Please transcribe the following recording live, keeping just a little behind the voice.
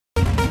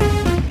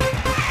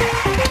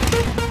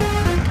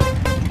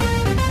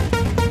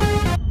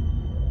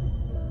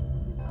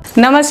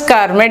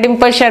नमस्कार, मैं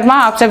डिम्पल शर्मा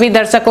आप सभी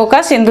दर्शकों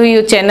का सिंधु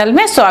यूथ चैनल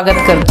में स्वागत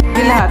करती हूँ।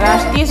 बिल्हा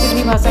राष्ट्रीय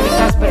सिंधी भाषा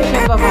विकास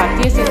परिषद व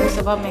भारतीय सिंधु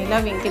सभा महिला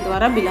विंग के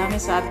द्वारा बिल्हा में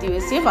 7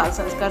 दिवसीय बाल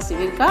संस्कार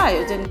शिविर का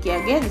आयोजन किया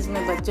गया,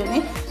 जिसमें बच्चों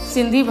ने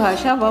सिंधी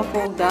भाषा व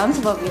फोक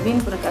डांस व विभिन्न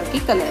प्रकार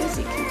की कलाएं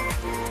सीखी,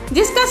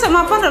 जिसका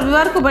समापन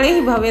रविवार को बड़े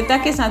ही भव्यता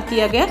के साथ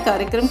किया गया।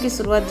 कार्यक्रम की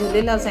शुरुआत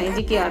झूलेलाल साईं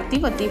जी की आरती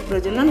व दीप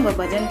प्रज्वलन व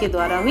भजन के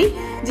द्वारा हुई,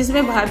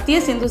 जिसमें भारतीय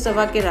सिंधु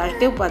सभा के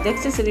राष्ट्रीय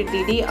उपाध्यक्ष श्री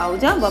डी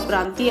आहूजा व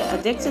प्रांतीय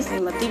अध्यक्ष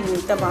श्रीमती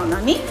विनीता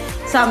भावनानी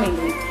शामिल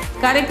हुई।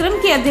 कार्यक्रम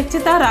की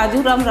अध्यक्षता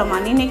राजू राम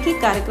रमानी ने की।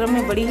 कार्यक्रम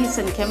में बड़ी ही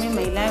संख्या में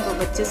महिलाएं व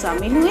बच्चे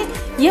शामिल हुए।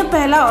 यह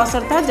पहला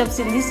अवसर था जब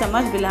सिंधी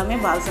समाज बिल्हा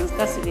में बाल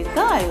संस्कार शिविर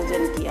का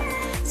आयोजन किया।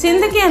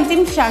 सिंध के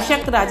अंतिम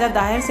शासक राजा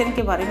दाहिर सेन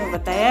के बारे में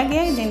बताया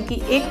गया,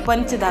 जिनकी एक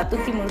पंच धातु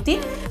की मूर्ति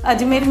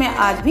अजमेर में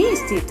आज भी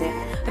स्थित है।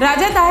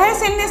 राजा दाहिर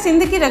सेन ने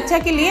सिंध की रक्षा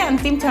के लिए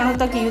अंतिम क्षणों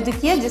तक युद्ध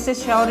किया, जिसे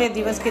शौर्य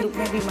दिवस के रूप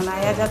में भी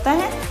मनाया जाता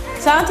है।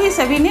 साथ ही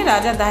सभी ने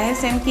राजा दाहिर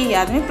सेन की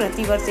याद में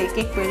प्रतिवर्ष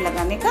एक पेड़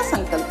लगाने का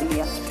संकल्प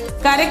लिया।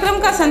 कार्यक्रम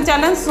का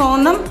संचालन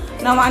सोनम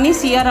नवानी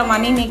सिया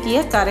रमानी ने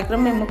किया।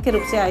 कार्यक्रम में मुख्य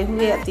रूप से आए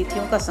हुए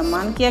अतिथियों का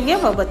सम्मान किया गया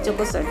व बच्चों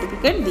को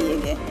सर्टिफिकेट दिए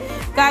गए।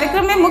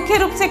 कार्यक्रम में मुख्य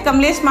रूप से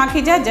कमलेश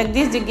माखीजा,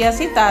 जगदीश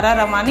जिज्ञासी, तारा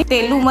रमानी,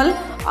 तेलुमल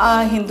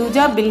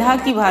हिंदुजा, बिल्हा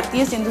की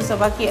भारतीय सिंधु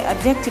सभा की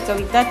अध्यक्ष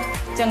कविता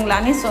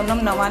चंगलानी, सोनम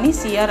नवानी,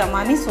 सिया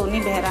रमानी, सोनी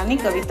बहरानी,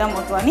 कविता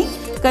मोटवानी,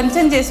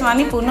 कंचन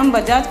जेसवानी, पूनम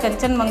बजाज,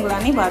 कंचन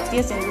मंगलानी,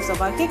 भारतीय सिंधु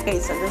सभा के कई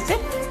सदस्य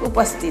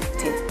उपस्थित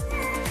थे।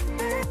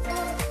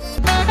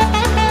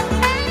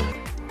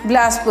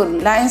 बिलासपुर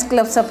लायंस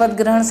क्लब शपथ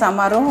ग्रहण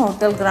समारोह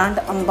होटल ग्रांड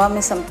अंबा में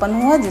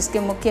संपन्न हुआ, जिसके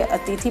मुख्य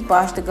अतिथि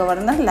past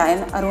governor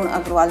lion Arun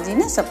Agarwal जी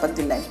ने शपथ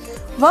दिलाई।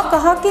 वह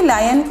कहा कि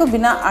लायन को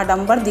बिना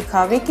आडंबर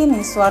दिखावे के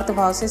निस्वार्थ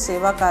भाव से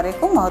सेवा कार्य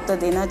को महत्व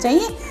देना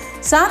चाहिए।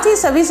 साथ ही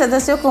सभी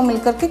सदस्यों को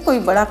मिलकर के कोई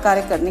बड़ा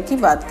कार्य करने की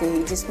बात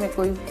कही, जिसमें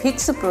कोई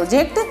फिक्स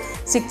प्रोजेक्ट,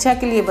 शिक्षा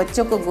के लिए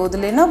बच्चों को गोद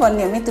लेना व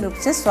नियमित रूप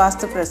से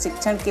स्वास्थ्य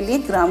प्रशिक्षण के लिए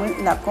ग्रामीण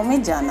इलाकों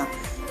में जाना,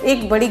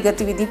 एक बड़ी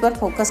गतिविधि पर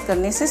फोकस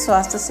करने से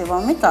स्वास्थ्य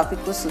सेवाओं में काफ़ी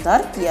कुछ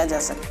सुधार किया जा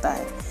सकता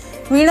है।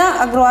 वीणा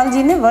अग्रवाल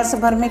जी ने वर्ष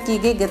भर में की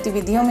गई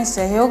गतिविधियों में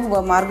सहयोग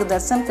व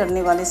मार्गदर्शन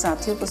करने वाले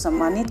साथियों को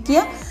सम्मानित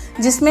किया,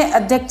 जिसमें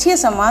अध्यक्षीय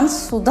सम्मान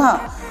सुधा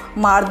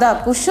मारदा,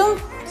 कुसुम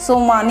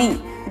सोमानी,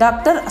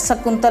 डॉक्टर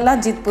शकुंतला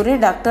जितपुरे,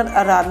 डॉक्टर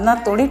आराधना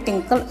तोड़े,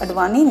 टिंकल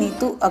अडवाणी,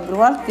 नीतू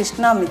अग्रवाल,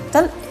 कृष्णा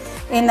मित्तल,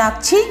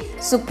 एनाक्षी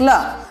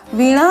शुक्ला,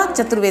 वीणा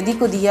चतुर्वेदी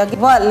को दिया गया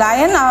व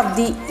lion of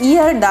the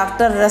year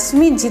doctor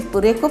रश्मि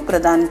जितपुरे को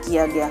प्रदान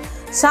किया गया।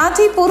 साथ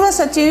ही पूर्व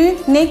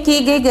सचिव ने की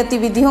गई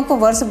गतिविधियों को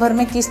वर्ष भर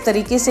में किस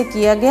तरीके से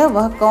किया गया,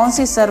 वह कौन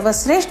सी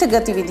सर्वश्रेष्ठ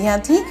गतिविधियां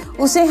थी,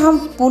 उसे हम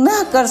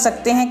पुनः कर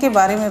सकते हैं के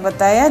बारे में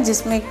बताया,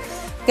 जिसमें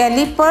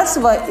कैलिपर्स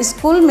व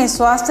स्कूल में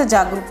स्वास्थ्य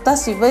जागरूकता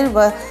शिविर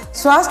व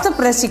स्वास्थ्य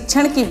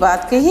प्रशिक्षण की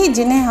बात कही,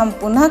 जिन्हें हम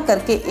पुनः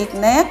करके एक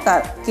नया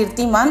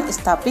कीर्तिमान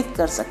स्थापित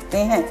कर सकते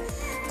हैं।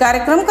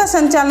 कार्यक्रम का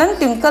संचालन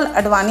टिंकल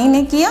अडवाणी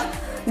ने किया।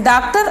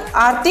 डॉक्टर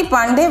आरती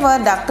पांडे व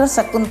डॉक्टर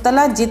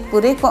शकुंतला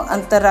जितपुरे को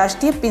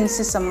अंतर्राष्ट्रीय पिन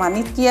से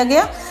सम्मानित किया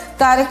गया।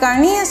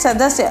 कार्यकारिणी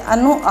सदस्य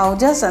अनु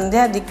आहूजा,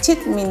 संध्या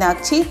दीक्षित,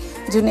 मीनाक्षी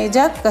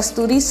जुनेजा,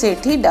 कस्तूरी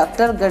सेठी,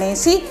 डॉक्टर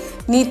गणेशी,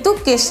 नीतू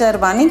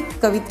केशरवानी,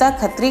 कविता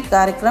खत्री।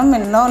 कार्यक्रम में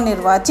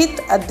नवनिर्वाचित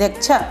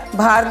अध्यक्षा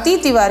भारती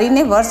तिवारी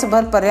ने वर्ष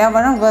भर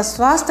पर्यावरण व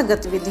स्वास्थ्य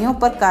गतिविधियों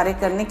पर कार्य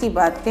करने की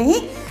बात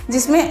कही,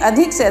 जिसमें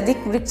अधिक से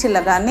अधिक वृक्ष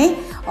लगाने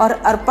और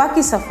अरपा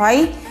की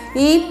सफाई,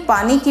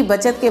 पानी की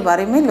बचत के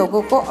बारे में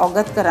लोगों को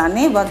अवगत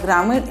कराने व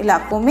ग्रामीण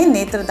इलाकों में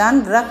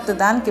नेत्रदान,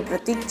 रक्तदान के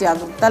प्रति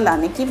जागरूकता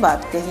लाने की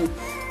बात कही।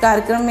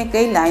 कार्यक्रम में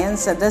कई लायन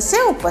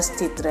सदस्य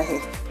उपस्थित रहे।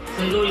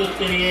 सिंधु यूथ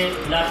के लिए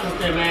बिलासपुर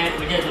से मैं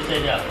विजय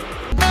दुसेजा।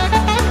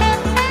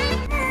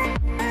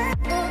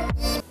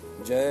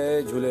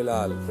 जय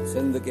झूलेलाल।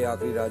 सिंध के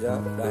आखिरी राजा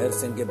दाहिर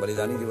सेन के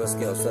बलिदानी दिवस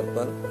के अवसर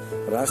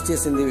पर राष्ट्रीय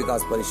सिंधी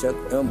विकास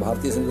परिषद एवं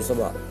भारतीय सिंधु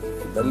सभा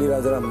दिल्ली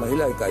राजरा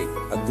महिला इकाई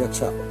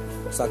अध्यक्षा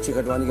साक्षी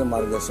खटवानी के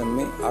मार्गदर्शन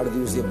में 8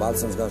 दिवसीय बाल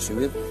संस्कार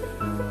शिविर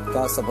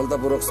का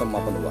सफलतापूर्वक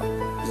समापन हुआ,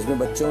 जिसमें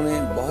बच्चों ने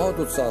बहुत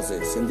उत्साह से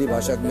सिंधी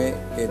भाषा में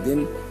के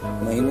दिन,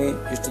 महीने,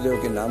 इष्ट देव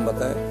के नाम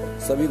बताए।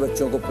 सभी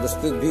बच्चों को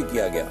पुरस्कृत भी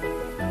किया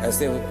गया।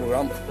 ऐसे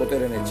प्रोग्राम होते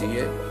रहने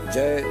चाहिए।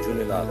 जय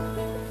झूलेलाल।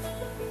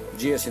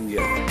 जी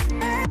सिंधिया।